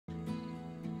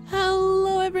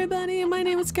everybody, my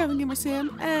name is Kevin Gamer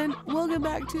Sam, and welcome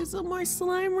back to some more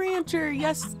Slime Rancher.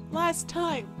 Yes, last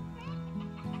time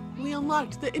we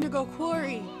unlocked the Indigo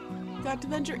Quarry, got to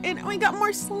venture in, and we got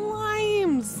more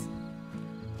slimes.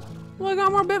 We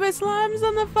got more baby slimes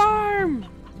on the farm.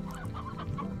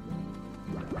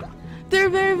 They're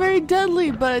very, very deadly,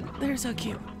 but they're so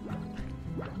cute.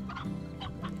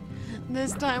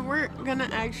 This time we're gonna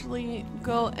actually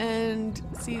go and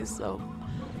see some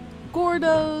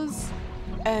Gordos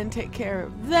and take care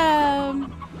of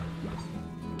them.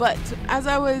 But as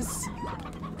I was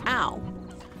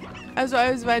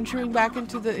venturing back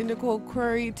into the Indigo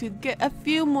Quarry to get a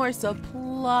few more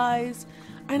supplies,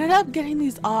 I ended up getting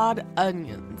these odd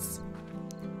onions.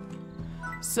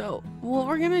 So what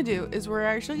we're gonna do is we're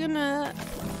actually gonna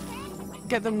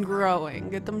get them growing,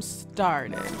 get them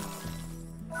started,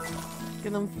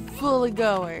 get them fully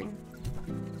going.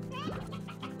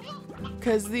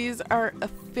 Because these are a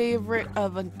favorite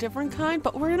of a different kind,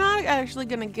 but we're not actually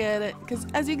gonna get it because,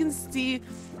 as you can see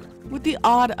with the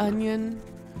odd onion,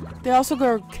 they also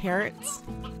grow carrots,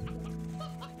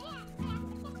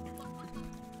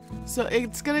 so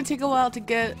it's gonna take a while to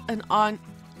get an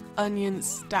onion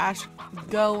stash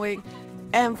going.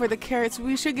 And for the carrots,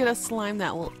 we should get a slime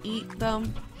that will eat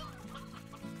them.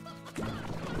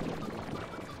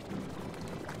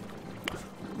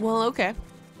 Well, okay.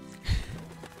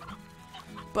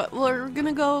 But we're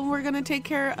gonna go and we're gonna take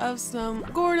care of some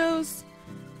Gordos.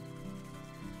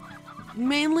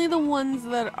 Mainly the ones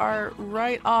that are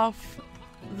right off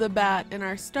the bat in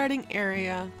our starting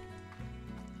area.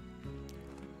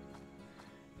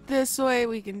 This way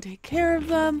we can take care of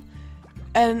them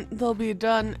and they'll be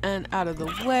done and out of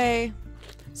the way.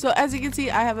 So as you can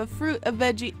see, I have a fruit, a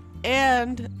veggie,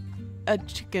 and a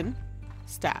chicken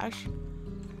stash.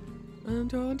 Do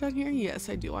I want down here? Yes,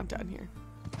 I do want down here.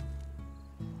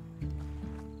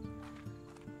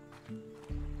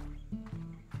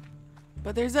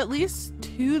 But there's at least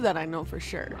 2 that I know for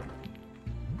sure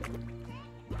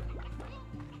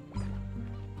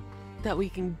that we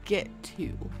can get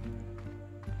to.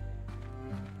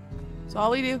 So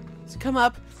all we do is come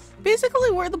up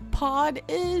basically where the pod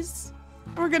is,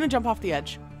 and we're gonna jump off the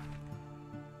edge.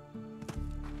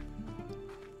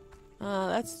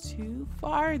 That's too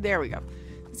far. There we go.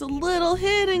 It's a little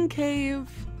hidden cave.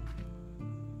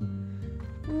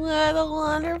 Little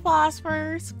under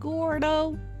phosphorus,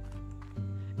 Gordo.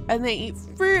 And they eat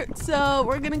fruit, so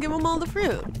we're gonna give him all the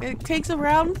fruit. It takes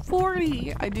around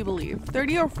 40, I do believe,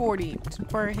 30 or 40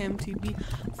 for him to be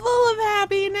full of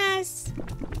happiness.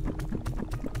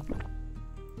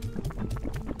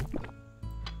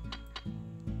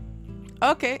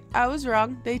 Okay, I was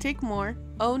wrong. They take more.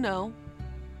 Oh no.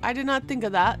 I did not think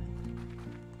of that.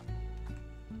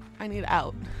 I need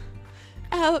out.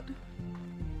 Out.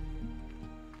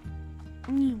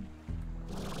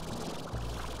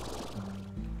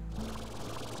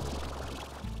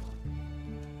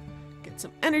 Get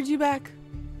some energy back.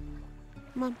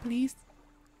 Come on, please.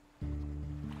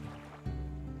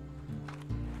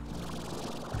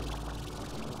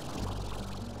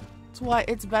 That's why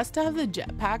it's best to have the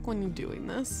jetpack when you're doing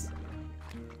this.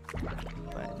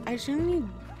 But I shouldn't need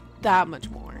that much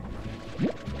more.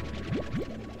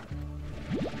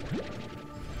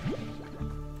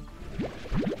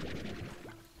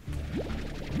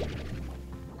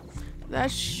 That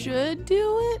should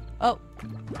do it. Oh,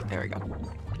 there we go.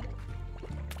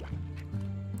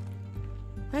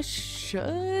 That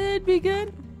should be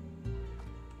good.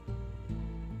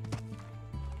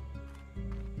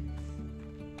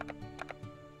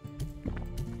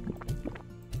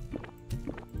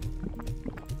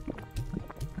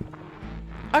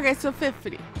 Okay, so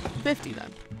 50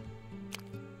 then.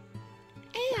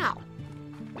 Ow!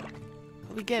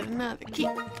 We get another key.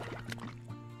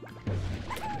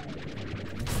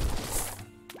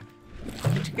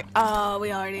 Oh,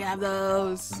 we already have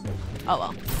those. Oh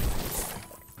well.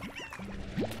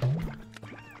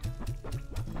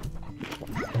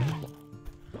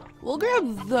 We'll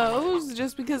grab those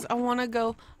just because I want to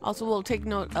go. Also, we'll take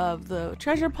note of the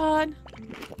treasure pod.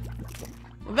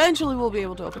 Eventually, we'll be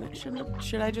able to open it.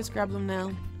 Should I just grab them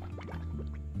now?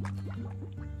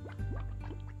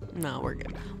 No, we're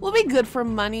good. We'll be good for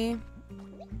money.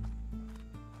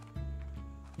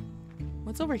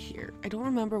 What's over here? I don't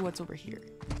remember what's over here.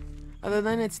 Other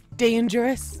than it's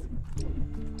dangerous.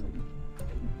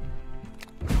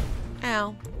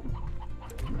 Ow.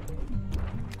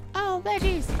 Oh,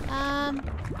 veggies.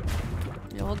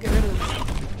 Yeah, we'll get rid of this.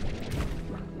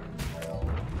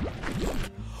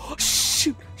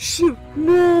 Shoot! Shoot!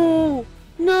 No!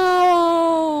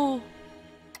 No!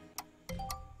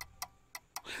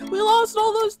 We lost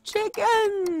all those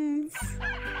chickens!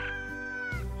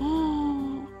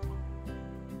 Oh,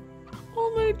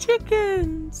 my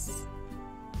chickens.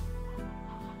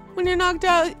 When you're knocked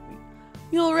out,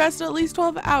 you'll rest at least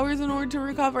 12 hours in order to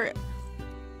recover.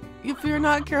 If you're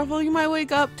not careful, you might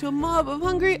wake up to a mob of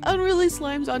hungry, unruly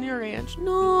slimes on your ranch.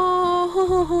 No.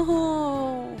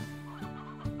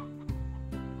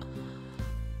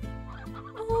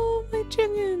 Oh, my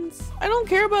chickens. I don't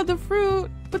care about the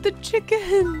fruit, but the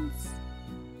chickens.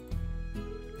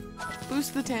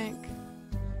 Boost the tank.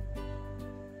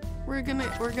 We're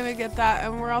gonna get that,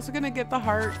 and we're also gonna get the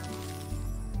heart.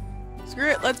 Screw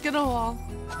it, let's get a wall.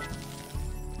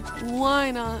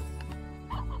 Why not?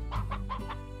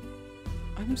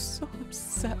 I'm so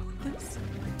upset with this.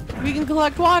 We can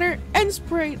collect water and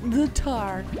spray the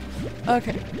tar.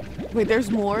 Okay. Wait, there's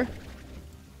more?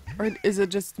 Or is it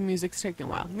just music's taking a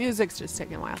while? Music's just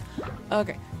taking a while.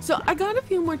 Okay, so I got a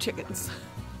few more chickens.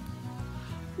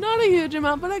 Not a huge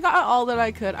amount, but I got all that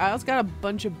I could. I also got a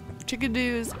bunch of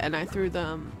chickadoos and I threw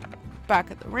them back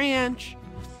at the ranch.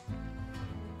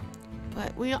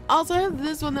 But we also have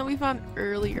this one that we found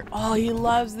earlier. Oh, he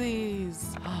loves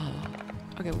these.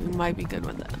 Okay, we might be good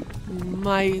with them. We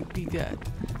might be good.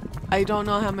 I don't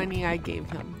know how many I gave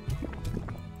him.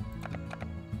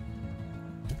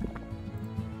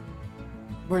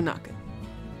 We're not good.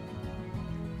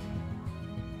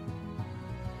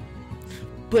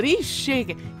 But he's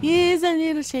shaking. He is a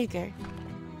little shaker.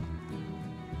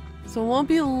 So it won't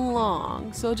be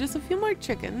long. So just a few more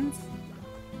chickens.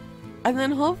 And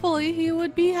then hopefully he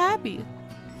would be happy.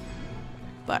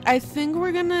 But I think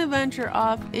we're gonna venture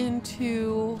off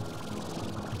into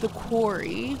the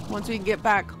quarry once we get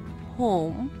back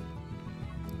home.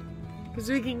 Because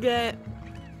we can get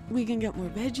more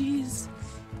veggies.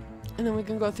 And then we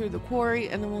can go through the quarry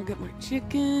and then we'll get more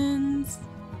chickens.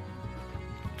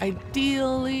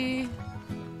 Ideally.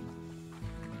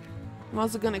 I'm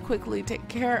also gonna quickly take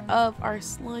care of our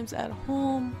slimes at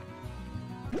home.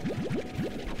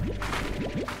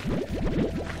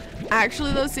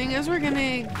 Actually though, seeing as we're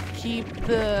gonna keep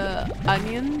the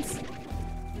onions.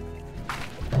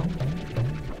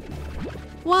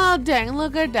 Well dang,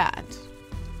 look at that.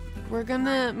 We're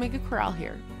gonna make a corral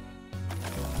here.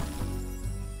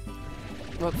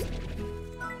 Whoops.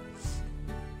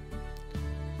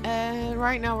 And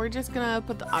right now we're just gonna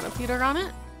put the auto feeder on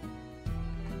it.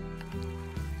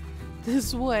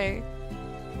 This way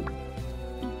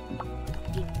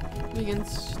we can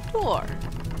store.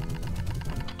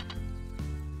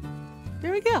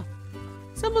 There we go.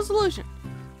 Simple solution.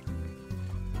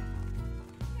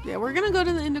 Yeah, we're gonna go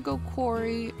to the indigo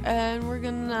quarry and we're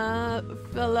gonna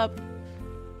fill up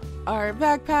our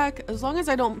backpack as long as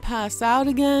I don't pass out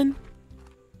again.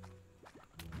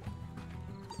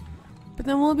 But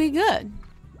then we'll be good.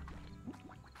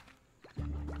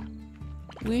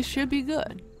 We should be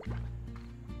good.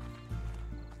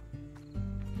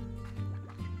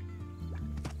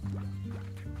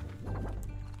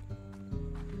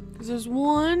 Because there's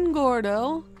one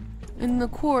Gordo in the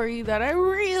quarry that I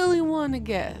really want to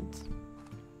get.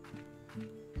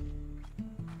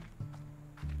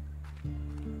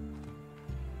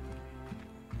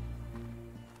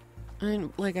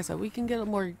 And like I said, we can get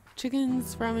more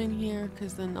chickens from in here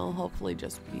because then they'll hopefully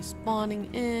just be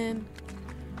spawning in.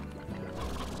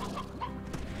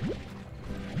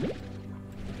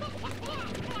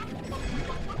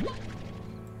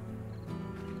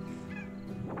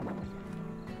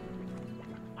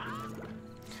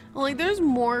 Like, there's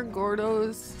more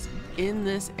Gordos in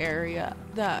this area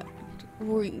that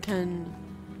we can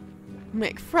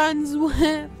make friends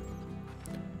with.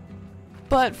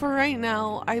 But for right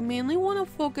now, I mainly want to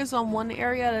focus on one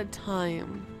area at a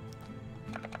time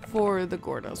for the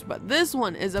Gordos. But this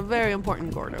one is a very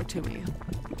important Gordo to me.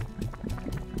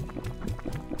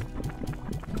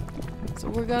 So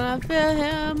we're gonna fill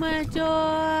him with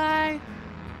joy.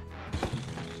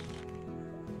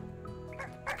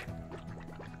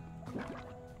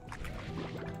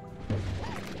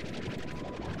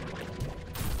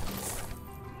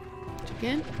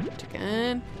 Chicken,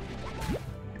 chicken.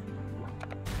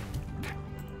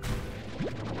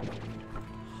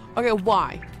 Okay,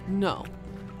 why? No.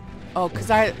 Oh,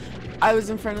 because I was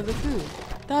in front of the food.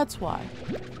 That's why.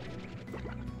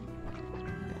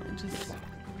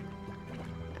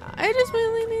 I just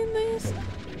mainly need these.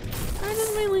 I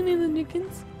just mainly need the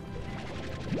chickens.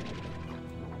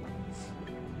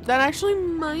 That actually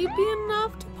might be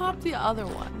enough to pop the other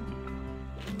one.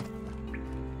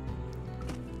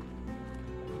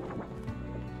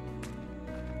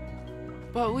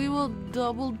 But we will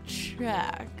double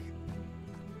check.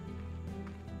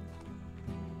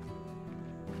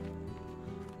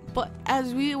 But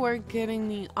as we were getting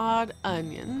the odd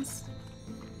onions,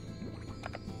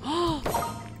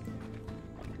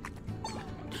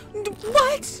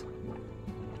 What?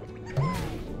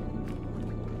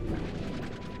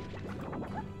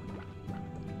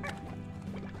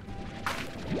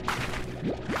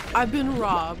 I've been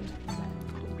robbed.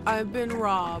 I've been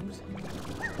robbed.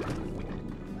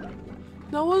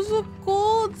 That was a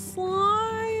gold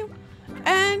slime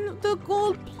and the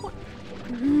gold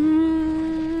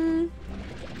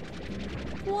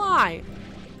Why?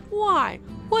 Why?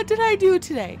 What did I do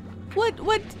today? What?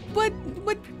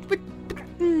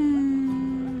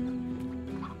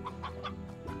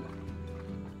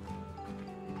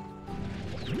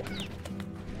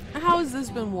 How has this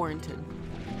been warranted?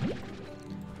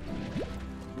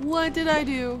 What did I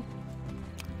do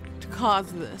to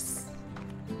cause this?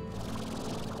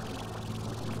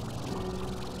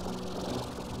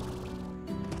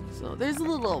 So there's a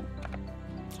little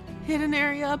hidden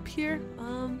area up here.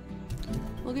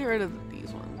 We'll get rid of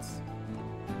these ones.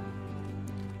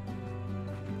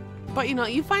 But you know,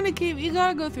 you find a cave, you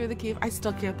gotta go through the cave. I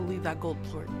still can't believe that gold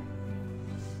plort.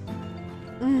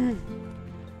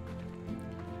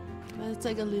 It's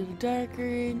like a little darker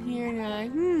in here now.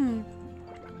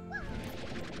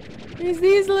 There's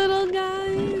these little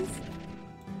guys.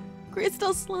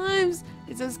 Crystal slimes.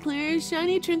 It's as clear as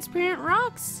shiny, transparent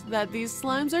rocks that these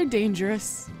slimes are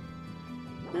dangerous.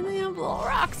 And they have little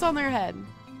rocks on their head.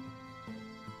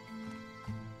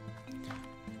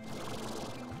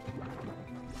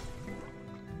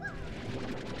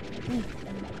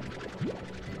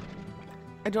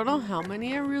 I don't know how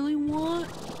many I really want,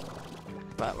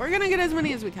 but we're gonna get as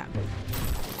many as we can.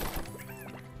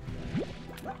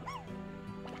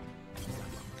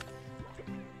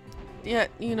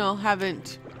 Yet, you know,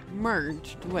 haven't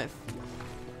merged with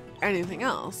anything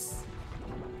else.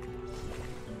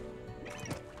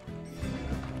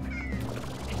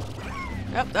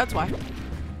 Yep, that's why.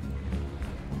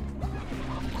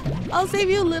 I'll save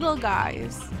you little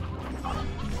guys.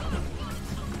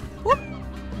 Whoop,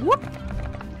 whoop.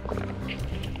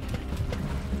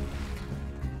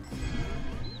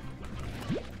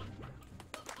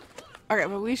 Okay,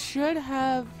 but we should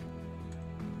have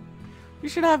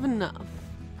enough.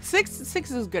 Six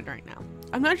is good right now.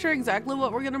 I'm not sure exactly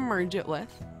what we're gonna merge it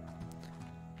with,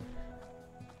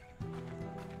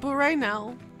 but right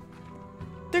now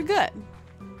they're good.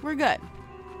 We're good.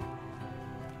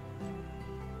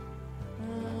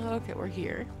 Okay, we're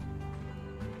here.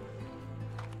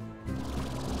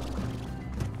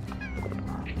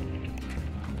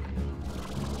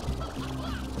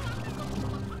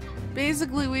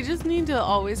 Basically, we just need to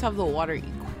always have the water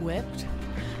equipped.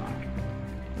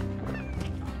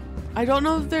 I don't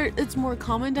know if it's more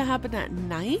common to happen at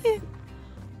night,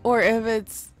 or if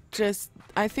it's just,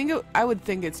 I would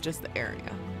think it's just the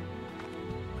area.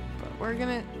 But we're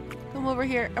gonna come over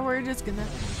here and we're just gonna,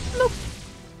 nope.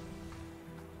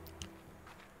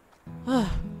 Yeah,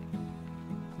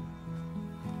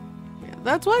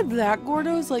 that's why that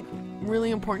Gordo is like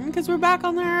really important, because we're back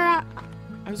on our,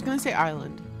 I was gonna say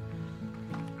island,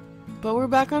 but we're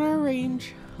back on our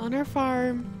range, on our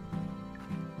farm,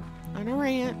 on a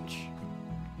ranch.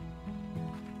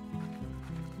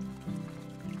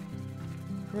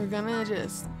 We're gonna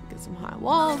just get some high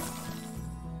walls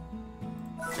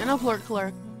and a plort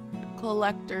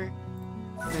collector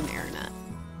and an air net.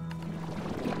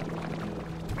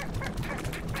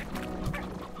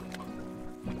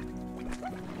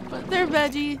 But they're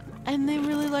veggie and they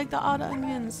really like the odd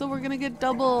onions, so we're gonna get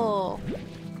double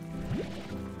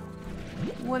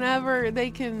whenever they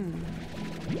can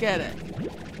get it.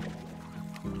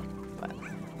 But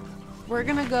we're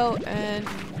gonna go and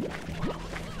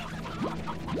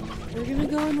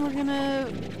we're gonna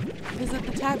visit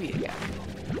the tabby again.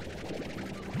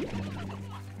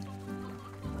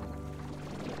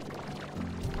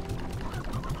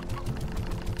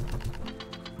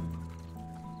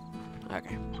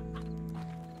 Okay.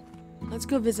 Let's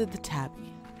go visit the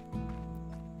tabby.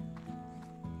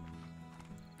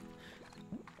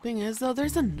 Thing is, though,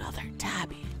 there's another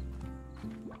tabby.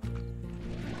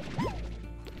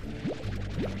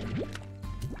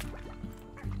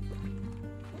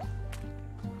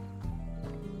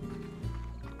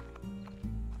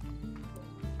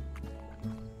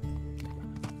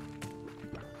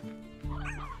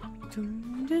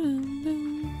 Dun, dun,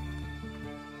 dun.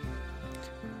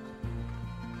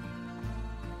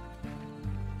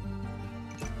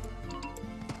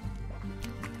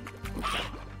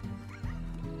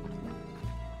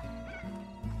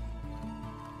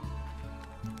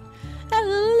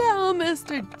 Hello,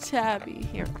 Mr. Tabby.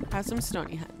 Here, have some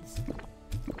stony heads.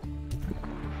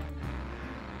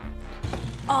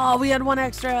 Oh, we had one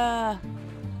extra.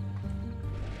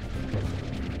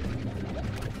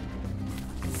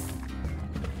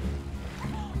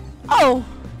 Oh!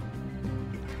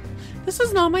 This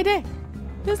is not my day.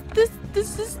 This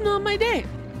is not my day.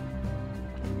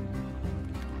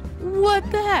 What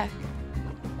the heck?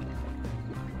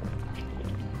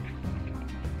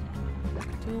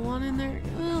 Do we want in there?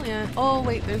 Oh, yeah. Oh,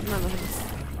 wait, there's another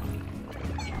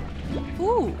one.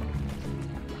 Ooh.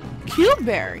 Cube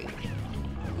berry.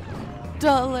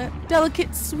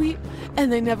 Delicate, sweet,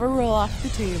 and they never roll off the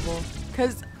table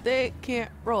because they can't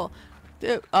roll.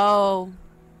 Oh.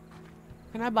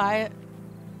 Can I buy it?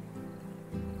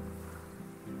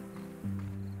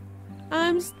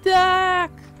 I'm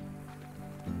stuck.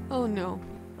 Oh no.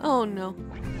 Oh no.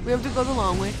 We have to go the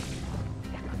long way.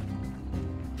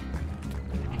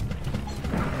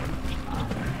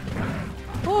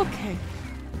 Okay.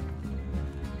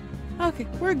 Okay,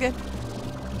 we're good.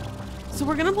 So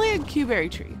we're gonna plant a cuberry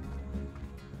tree.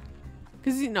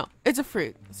 Because, you know, it's a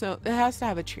fruit, so it has to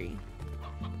have a tree.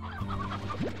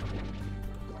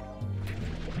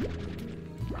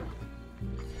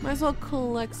 Might as well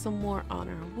collect some more on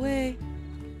our way.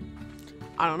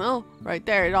 I don't know, right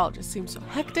there it all just seems so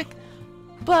hectic,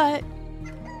 but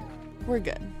we're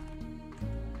good.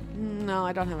 No,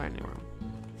 I don't have any room.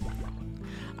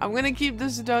 I'm gonna keep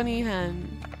this stony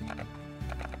hen.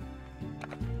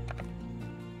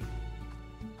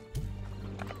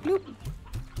 Bloop.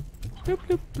 Bloop,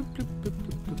 bloop, bloop, bloop, bloop,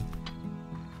 bloop, bloop.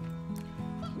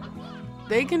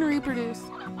 They can reproduce.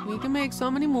 We can make so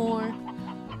many more.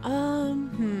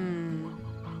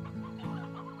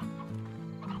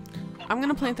 I'm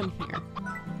gonna plant them here.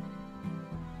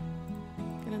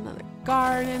 Get another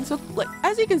garden. So, like,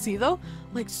 as you can see though,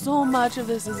 like, so much of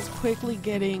this is quickly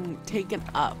getting taken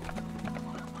up.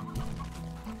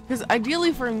 Because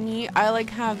ideally for me, I like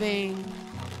having,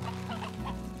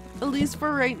 at least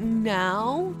for right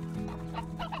now,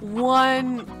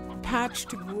 one patch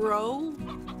to grow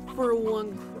for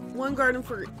one garden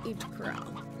for each corral.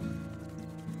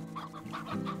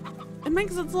 It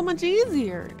makes it so much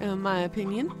easier, in my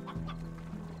opinion.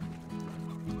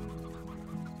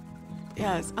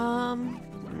 Yes, like,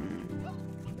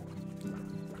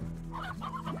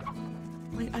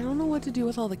 I don't know what to do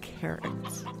with all the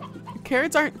carrots. The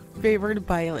carrots aren't favored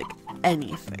by, like,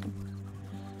 anything.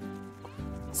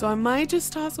 So I might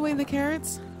just toss away the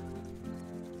carrots.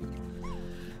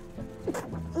 But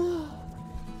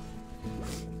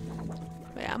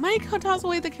yeah, I might toss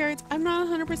away the carrots. I'm not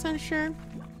 100% sure.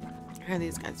 How are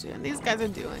these guys doing? These guys are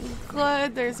doing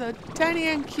good. They're so tiny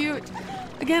and cute.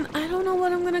 Again, I don't know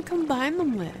what I'm gonna combine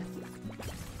them with.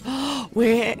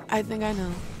 Wait, I think I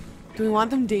know. Do we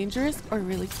want them dangerous or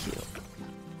really cute?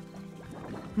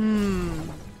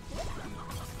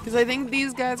 Because I think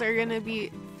these guys are gonna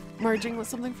be merging with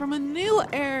something from a new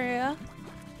area.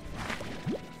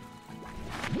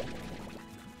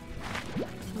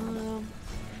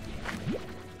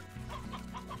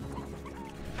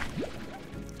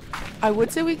 I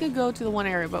would say we could go to the one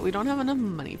area, but we don't have enough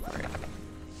money for it.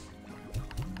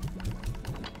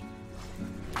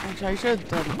 Actually, I should have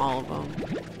done all of them.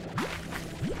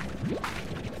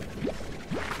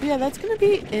 Yeah, that's gonna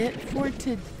be it for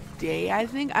today. I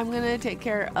think I'm gonna take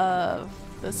care of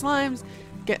the slimes,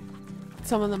 get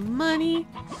some of the money,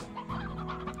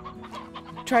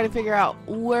 try to figure out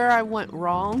where I went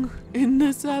wrong in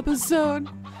this episode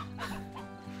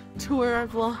to where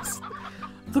I've lost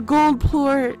the gold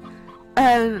plort,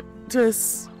 and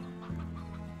just,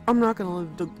 I'm not gonna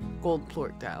leave the gold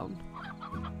plort down.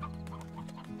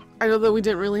 I know that we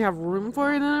didn't really have room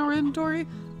for it in our inventory,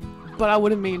 but I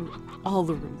would have made all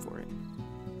the room for it.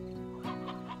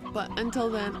 But until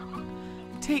then,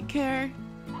 take care,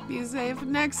 be safe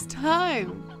next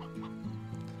time.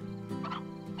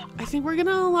 I think we're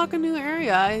gonna unlock a new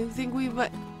area. I think we've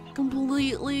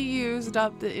completely used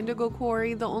up the indigo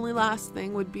quarry. The only last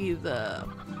thing would be the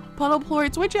puddle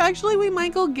plorts, which actually we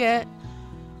might go get.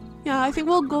 Yeah, I think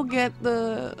we'll go get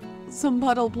some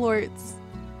puddle plorts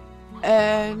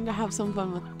and have some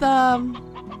fun with them,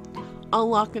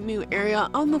 unlock a new area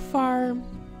on the farm,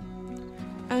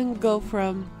 and go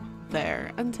from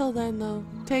there. Until then though,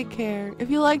 take care.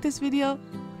 If you like this video,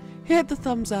 hit the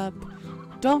thumbs up.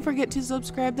 Don't forget to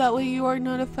subscribe, that way you are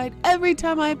notified every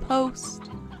time I post.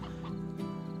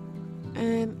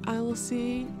 And I will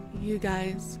see you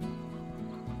guys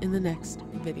in the next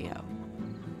video.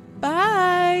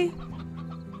 Bye!